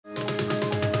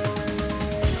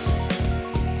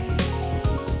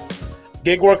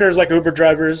Gig workers like Uber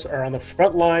drivers are on the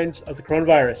front lines of the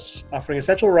coronavirus, offering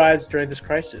essential rides during this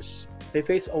crisis. They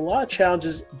face a lot of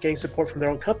challenges getting support from their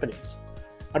own companies.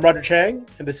 I'm Roger Chang,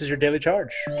 and this is your Daily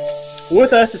Charge.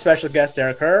 With us is special guest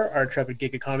Derek Herr, our intrepid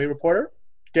gig economy reporter.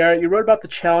 Derek, you wrote about the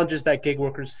challenges that gig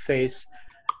workers face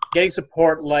getting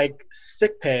support like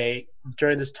sick pay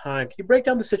during this time. Can you break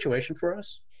down the situation for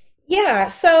us? Yeah,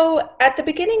 so at the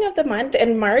beginning of the month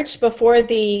in March, before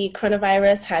the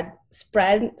coronavirus had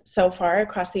spread so far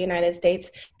across the United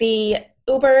States, the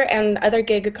Uber and other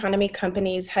gig economy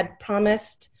companies had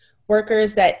promised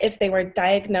workers that if they were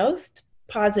diagnosed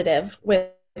positive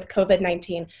with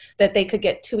COVID-19, that they could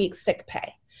get 2 weeks sick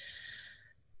pay.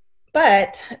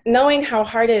 But knowing how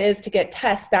hard it is to get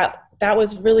tests, that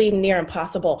was really near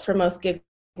impossible for most gig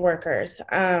workers.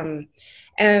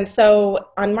 And so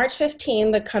on March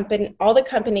 15, all the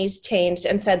companies changed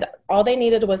and said that all they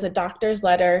needed was a doctor's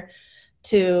letter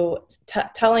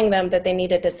telling them that they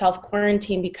needed to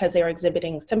self-quarantine because they were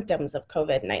exhibiting symptoms of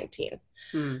COVID-19,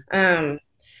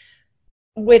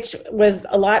 which was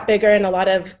a lot bigger, and a lot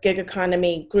of gig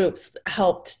economy groups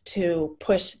helped to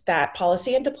push that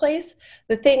policy into place.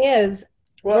 The thing is,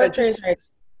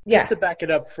 just to back it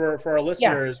up for our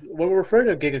listeners, when we're referring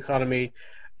to gig economy,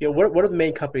 what are the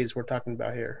main companies we're talking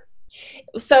about here?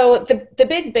 So the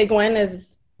big one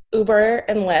is Uber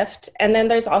and Lyft, and then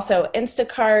there's also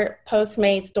Instacart,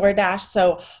 Postmates, DoorDash.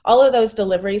 So all of those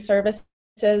delivery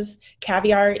services,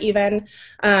 Caviar even.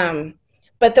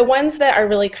 But the ones that are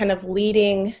really kind of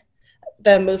leading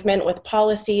the movement with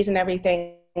policies and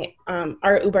everything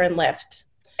are Uber and Lyft.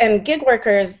 And gig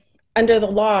workers under the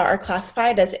law are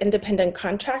classified as independent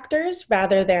contractors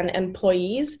rather than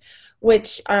employees,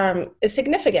 which is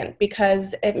significant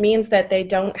because it means that they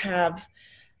don't have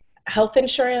health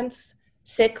insurance,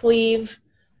 sick leave,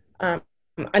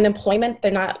 unemployment they're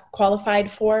not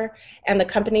qualified for, and the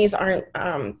companies aren't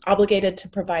obligated to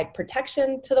provide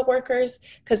protection to the workers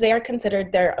because they are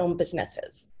considered their own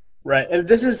businesses. Right, and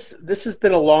this has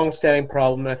been a long-standing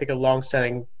problem, and I think a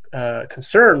long-standing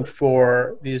concern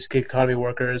for these gig economy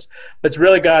workers. But it's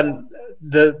really gotten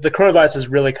the coronavirus has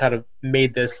really kind of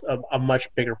made this a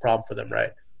much bigger problem for them,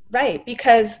 right? Right,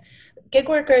 because gig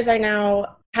workers are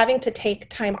now having to take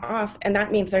time off, and that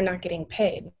means they're not getting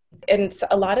paid. And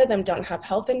a lot of them don't have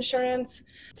health insurance.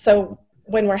 So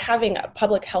when we're having a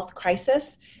public health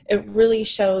crisis, it really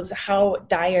shows how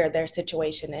dire their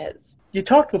situation is. You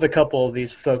talked with a couple of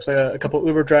these folks, like a couple of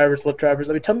Uber drivers, Lyft drivers.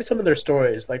 I mean, tell me some of their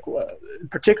stories. Like, in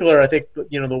particular, I think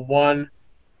the one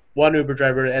Uber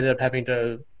driver ended up having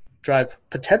to drive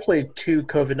potentially two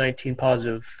COVID-19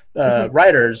 positive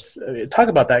riders. Talk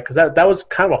about that, because that was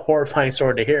kind of a horrifying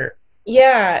story to hear.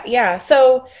 Yeah.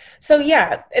 So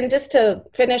yeah, and just to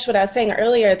finish what I was saying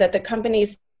earlier, that the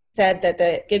companies said that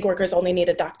the gig workers only need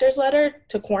a doctor's letter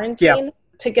to quarantine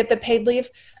to get the paid leave.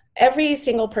 Every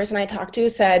single person I talked to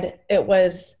said it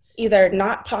was either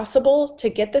not possible to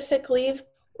get the sick leave,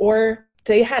 or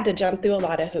they had to jump through a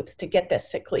lot of hoops to get this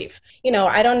sick leave.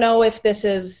 I don't know if this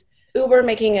is Uber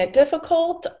making it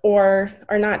difficult, or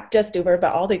not just Uber,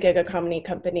 but all the gig economy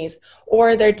companies,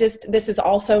 or this is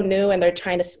also new and they're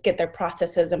trying to get their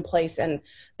processes in place, and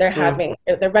they're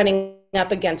running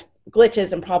up against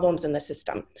glitches and problems in the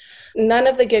system. None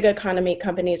of the gig economy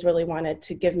companies really wanted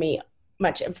to give me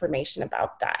much information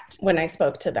about that when I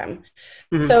spoke to them.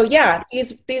 So yeah,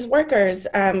 these workers,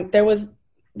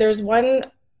 there's one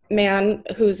man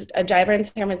who's a driver in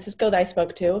San Francisco that I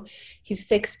spoke to. He's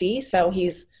 60, so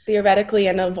he's theoretically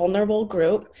in a vulnerable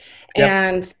group.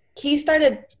 And he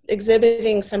started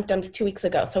exhibiting symptoms 2 weeks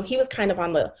ago. So he was kind of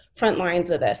on the front lines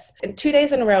of this. And 2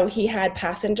 days in a row, he had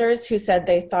passengers who said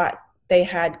they thought they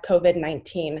had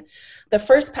COVID-19. The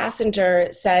first passenger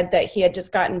said that he had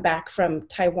just gotten back from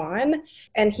Taiwan,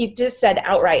 and he just said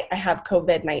outright, "I have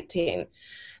COVID-19."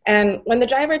 And when the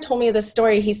driver told me this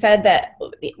story, he said that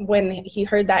when he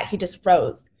heard that, he just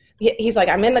froze. He's like,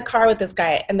 "I'm in the car with this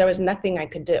guy, and there was nothing I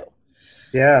could do."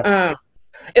 Yeah.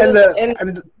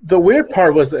 The weird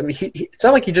part was that, I mean, it's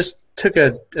not like he just took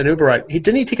an Uber ride.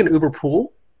 Didn't he take an Uber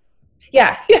pool?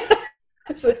 Yeah.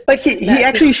 Like he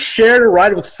actually shared a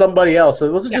ride with somebody else. So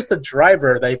it wasn't just the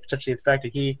driver that he potentially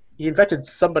infected. He infected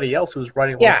somebody else who was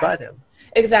riding alongside him.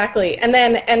 Exactly.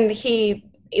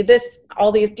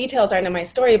 All these details aren't in my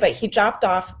story, but he dropped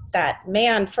off that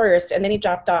man first, and then he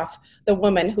dropped off the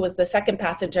woman who was the second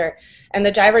passenger. And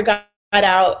the driver got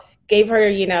out, gave her,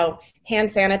 hand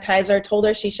sanitizer, told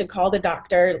her she should call the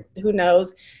doctor, who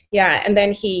knows. Yeah. And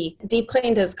then he deep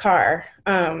cleaned his car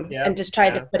and just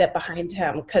tried to put it behind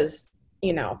him because,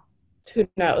 who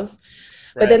knows.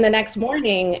 But then the next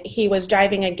morning, he was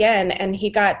driving again, and he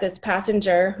got this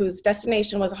passenger whose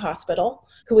destination was a hospital,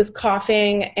 who was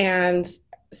coughing and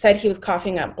said he was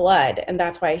coughing up blood, and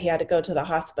that's why he had to go to the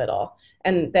hospital,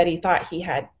 and that he thought he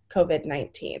had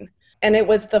COVID-19. And it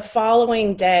was the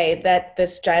following day that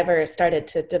this driver started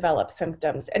to develop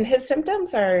symptoms. And his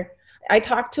symptoms are, I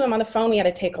talked to him on the phone. We had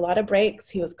to take a lot of breaks.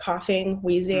 He was coughing,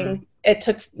 wheezing. It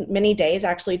took many days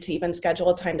actually to even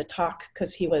schedule a time to talk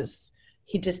because he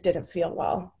just didn't feel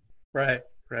well. Right.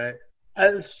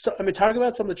 So, I mean, talk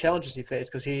about some of the challenges he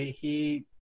faced, because he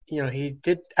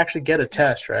did actually get a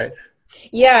test, right?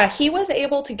 Yeah, he was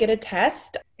able to get a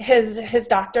test. His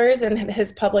doctors and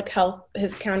his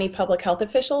county public health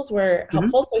officials were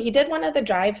helpful. So he did one of the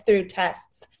drive-through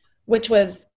tests, which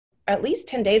was at least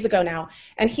 10 days ago now,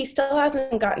 and he still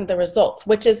hasn't gotten the results,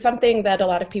 which is something that a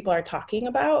lot of people are talking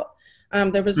about.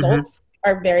 The results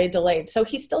are very delayed. So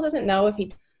he still doesn't know if he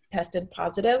tested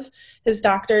positive. His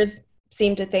doctors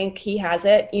seem to think he has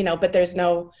it, but there's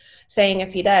no saying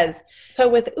if he does. So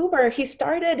with Uber, he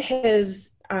started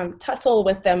his tussle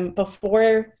with them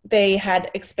before they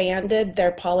had expanded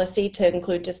their policy to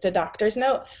include just a doctor's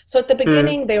note. So at the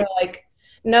beginning, they were like,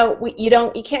 no,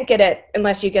 you can't get it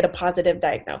unless you get a positive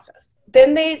diagnosis.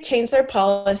 Then they changed their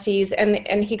policies,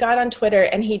 and he got on Twitter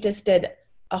and he just did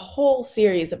a whole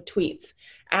series of tweets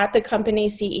at the company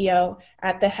CEO,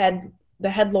 at the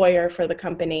head lawyer for the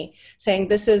company, saying,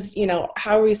 this is,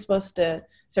 how are we supposed to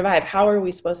survive? How are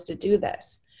we supposed to do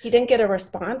this? He didn't get a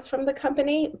response from the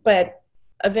company, but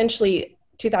eventually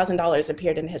 $2,000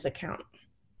 appeared in his account.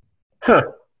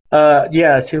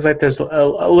 Yeah, it seems like there's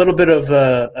a little bit of,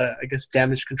 I guess,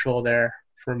 damage control there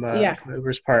from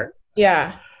Uber's part.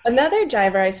 Yeah. Another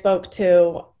driver I spoke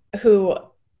to who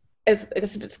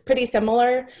is pretty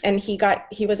similar, and he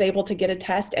was able to get a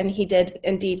test, and he did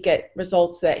indeed get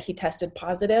results that he tested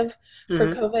positive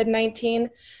for COVID-19,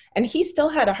 and he still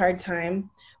had a hard time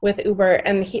with Uber,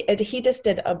 and he just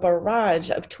did a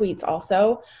barrage of tweets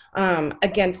also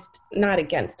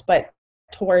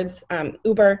towards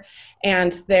Uber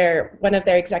and one of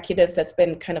their executives that's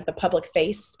been kind of the public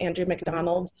face, Andrew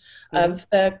McDonald, of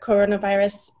the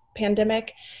coronavirus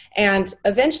pandemic. And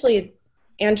eventually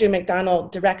Andrew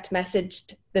McDonald direct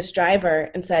messaged this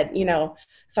driver and said,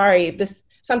 sorry,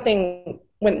 something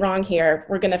went wrong here.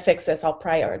 We're going to fix this. I'll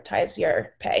prioritize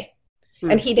your pay.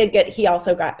 And he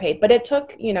also got paid, but it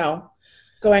took,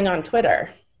 going on Twitter.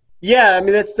 Yeah. I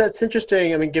mean, that's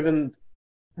interesting. I mean, given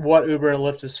what Uber and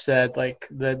Lyft has said, like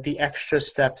the extra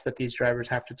steps that these drivers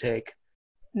have to take,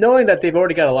 knowing that they've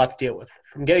already got a lot to deal with,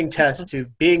 from getting tests to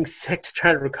being sick to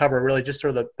trying to recover, really just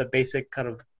sort of the basic kind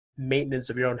of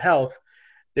maintenance of your own health,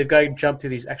 they've got to jump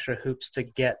through these extra hoops to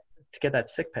get that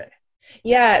sick pay.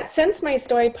 Yeah, since my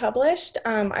story published,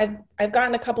 I've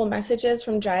gotten a couple messages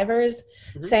from drivers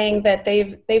saying that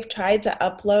they've tried to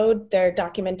upload their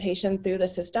documentation through the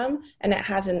system and it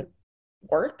hasn't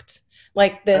worked.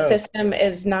 Like the system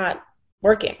is not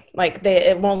working. Like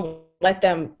it won't let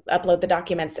them upload the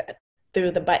documents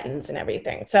through the buttons and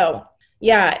everything. So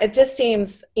yeah, it just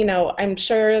seems, I'm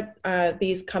sure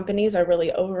these companies are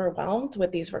really overwhelmed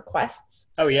with these requests.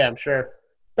 Oh yeah, I'm sure.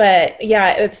 But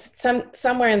yeah, it's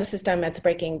somewhere in the system it's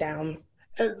breaking down.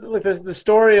 Look, the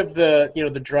story of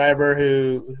the driver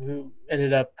who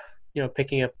ended up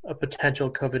picking up a potential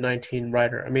COVID-19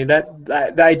 rider. I mean,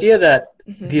 the idea that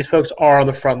these folks are on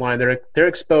the front line, they're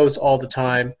exposed all the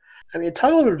time. I mean,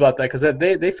 talk a little bit about that, because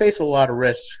they face a lot of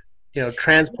risks,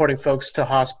 transporting folks to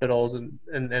hospitals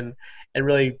and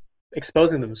really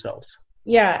exposing themselves.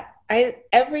 Yeah.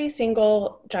 Every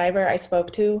single driver I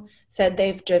spoke to said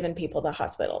they've driven people to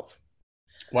hospitals.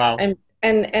 Wow. And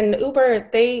Uber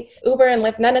and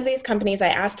Lyft, none of these companies, I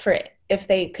asked for if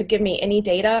they could give me any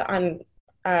data on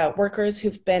workers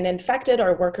who've been infected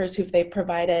or workers who they've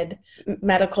provided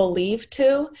medical leave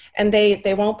to, and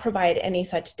they won't provide any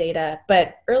such data.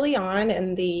 But early on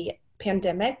in the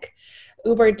pandemic,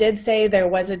 Uber did say there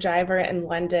was a driver in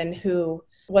London who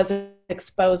was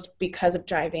exposed because of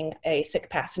driving a sick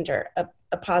passenger,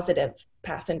 a positive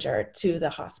passenger, to the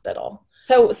hospital.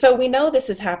 So we know this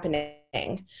is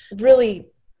happening. Really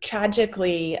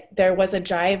tragically, there was a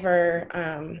driver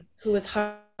who was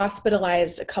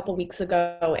hospitalized a couple weeks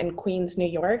ago in Queens, New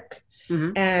York.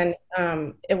 And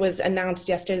it was announced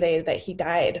yesterday that he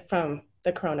died from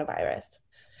the coronavirus.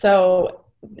 So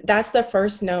that's the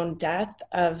first known death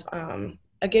of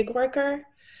a gig worker.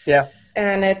 Yeah.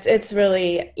 And it's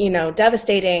really,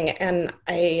 devastating. And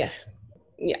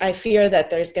I fear that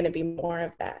there's going to be more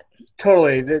of that.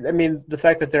 Totally. I mean, the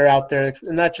fact that they're out there,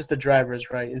 and not just the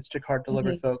drivers, right? Instacart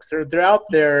delivery folks, they're out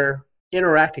there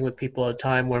interacting with people at a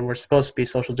time when we're supposed to be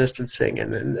social distancing.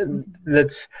 And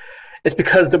it's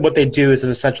because what they do is an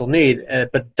essential need,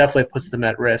 but definitely puts them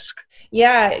at risk.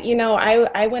 Yeah,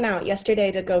 I went out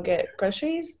yesterday to go get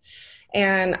groceries,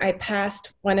 and I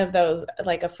passed one of those,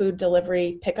 like a food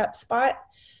delivery pickup spot,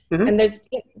 Mm-hmm. and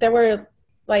there were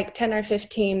like 10 or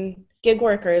 15 gig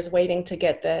workers waiting to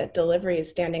get the deliveries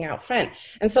standing out front.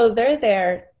 And so they're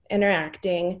there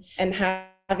interacting and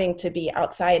having to be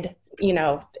outside,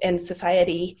 in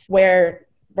society where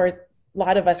a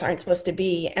lot of us aren't supposed to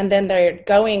be. And then they're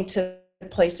going to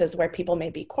places where people may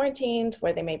be quarantined,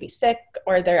 where they may be sick,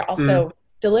 or they're also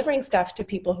delivering stuff to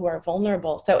people who are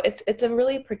vulnerable. So it's a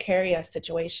really precarious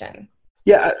situation.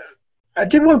 Yeah, I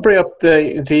did want to bring up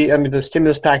the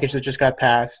stimulus package that just got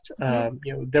passed.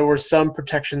 Mm-hmm. There were some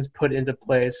protections put into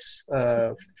place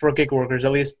for gig workers.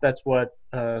 At least that's what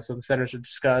some of the senators have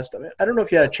discussed. I don't know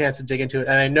if you had a chance to dig into it,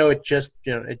 and I know it just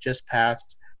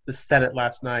passed the Senate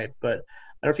last night. But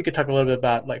I don't know if you could talk a little bit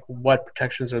about like what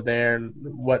protections are there and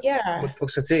what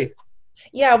folks can see.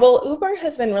 Yeah, well, Uber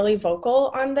has been really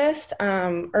vocal on this.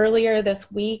 Earlier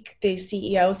this week, the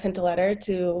CEO sent a letter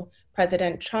to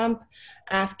President Trump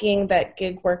asking that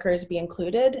gig workers be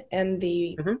included in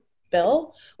the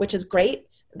bill, which is great.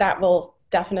 That will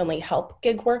definitely help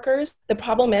gig workers. The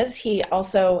problem is he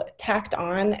also tacked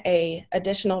on a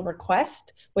additional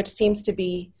request, which seems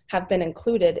to have been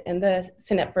included in the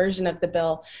Senate version of the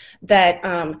bill, that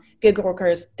gig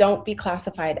workers don't be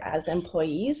classified as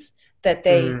employees, that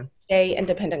they stay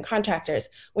independent contractors,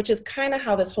 which is kind of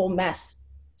how this whole mess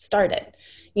started.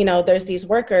 There's these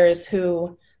workers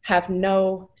who have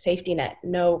no safety net,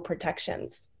 no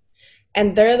protections,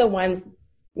 and they're the ones,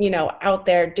 out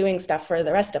there doing stuff for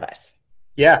the rest of us.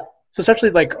 Yeah. So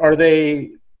essentially, like, are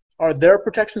there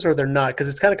protections or they're not? Because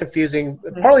it's kind of confusing,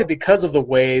 partly because of the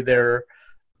way they're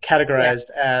categorized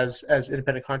as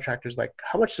independent contractors. Like,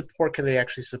 how much support can they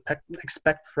actually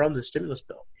expect from the stimulus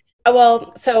bill?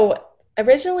 Well, so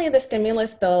originally the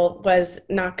stimulus bill was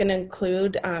not going to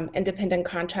include independent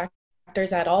contractors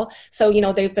at all. So,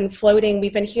 they've been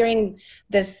we've been hearing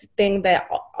this thing that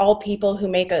all people who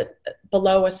make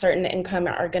below a certain income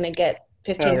are going to get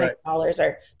 $1,500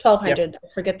 or $1,200, yep.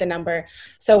 Forget the number.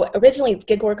 So originally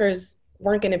gig workers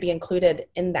weren't going to be included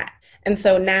in that. And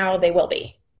so now they will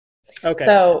be. Okay.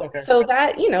 So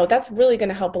that, that's really going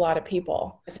to help a lot of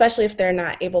people, especially if they're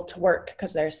not able to work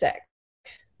because they're sick.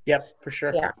 Yep, for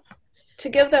sure. Yeah. To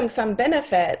give them some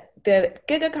benefit, the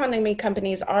gig economy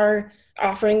companies are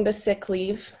offering the sick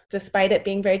leave, despite it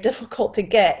being very difficult to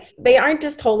get. They aren't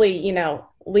just totally,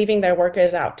 leaving their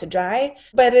workers out to dry,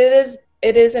 but it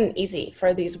isn't easy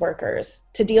for these workers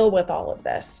to deal with all of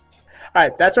this. All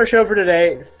right, that's our show for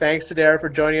today. Thanks to Dara for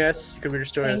joining us. You can read your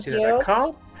story on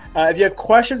CNET.com. If you have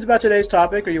questions about today's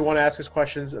topic or you want to ask us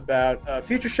questions about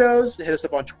future shows, hit us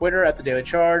up on Twitter at The Daily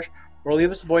Charge or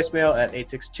leave us a voicemail at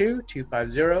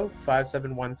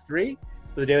 862-250-5713.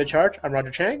 For The Daily Charge, I'm Roger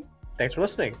Chang. Thanks for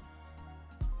listening.